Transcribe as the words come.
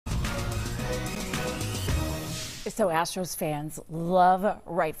So Astros fans love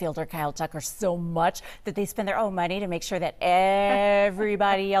right fielder Kyle Tucker so much that they spend their own money to make sure that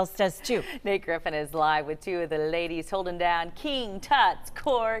everybody else does too. Nate Griffin is live with two of the ladies holding down King Tut's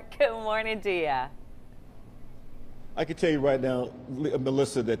court. Good morning to ya. I can tell you right now,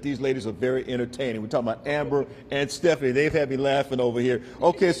 Melissa, that these ladies are very entertaining. We're talking about Amber and Stephanie. They've had me laughing over here.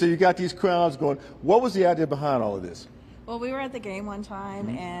 Okay, so you got these crowds going. What was the idea behind all of this? Well, we were at the game one time,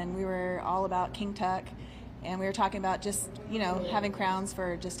 and we were all about King Tut, and we were talking about just, you know, having crowns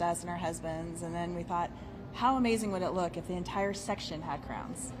for just us and our husbands, and then we thought, how amazing would it look if the entire section had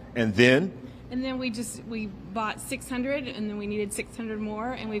crowns? And then? And then we bought 600, and then we needed 600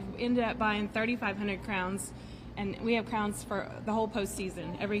 more, and we've ended up buying 3,500 crowns. And we have crowns for the whole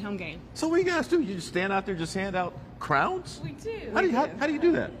postseason, every home game. So what do you guys do? You just stand out there and just hand out crowns? We do. How do you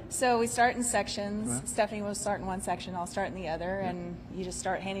do that? So we start in sections. Right. Stephanie will start in one section, I'll start in the other, and you just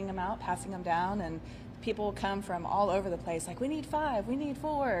start handing them out, passing them down, and people will come from all over the place, like, we need 5, we need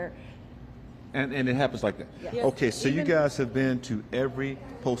 4. And it happens like that? Yes. Okay, so you guys have been to every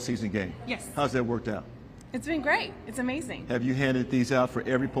postseason game? Yes. How's that worked out? It's been great. It's amazing. Have you handed these out for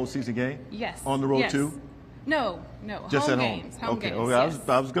every postseason game? Yes. On the road Yes. too? No. Just home at games. home. Okay. Games, Okay. yes.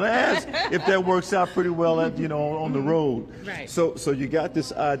 I was going to ask if that works out pretty well at on the road. Right. So you got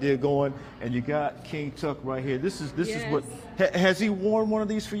this idea going, and you got King Tuck right here. This is what has he worn one of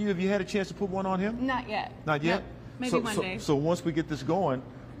these for you? Have you had a chance to put one on him? Not yet. Not yet. No, maybe one day. So once we get this going,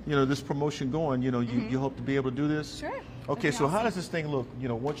 this promotion going, you hope to be able to do this? Sure. Okay, so how does this thing look?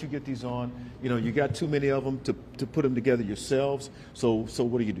 Once you get these on, you got too many of them to put them together yourselves. So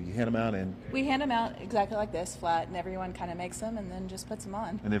what do? You hand them out and We hand them out exactly like this, flat, and everyone kind of makes them and then just puts them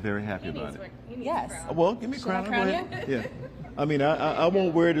on. and they're very happy about it. Yes. Well, give me a crown. I crown Go ahead. Yeah. I mean, I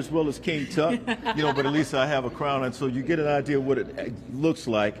won't wear it as well as King Tut, but at least I have a crown, and so you get an idea what it looks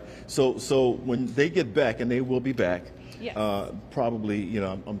like. So when they get back, and they will be back, Yes. probably,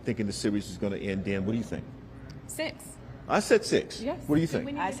 I'm thinking the series is going to end then. What do you think? 6. I said 6. Yes. What do you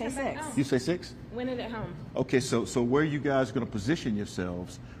think? I say 6. You say 6? Win it at home. Okay, so where are you guys going to position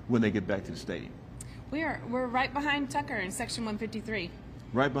yourselves when they get back to the stadium? We're right behind Tucker in section 153.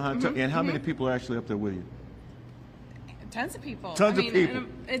 Right behind Tuck. And how many people are actually up there with you? Tons of people. Tons of people.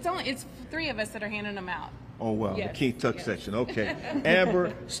 It's 3 of us that are handing them out. Oh, wow, Yes, the King Tuck yes. section. Okay.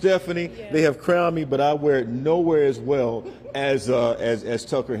 Amber, Stephanie, they have crowned me, but I wear it nowhere as well as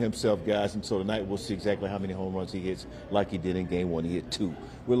Tucker himself, guys. And so tonight we'll see exactly how many home runs he hits like he did in game 1. He hit 2.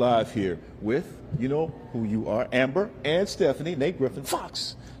 We're live here with, who you are, Amber and Stephanie, Nate Griffin,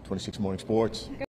 Fox 26 Morning Sports.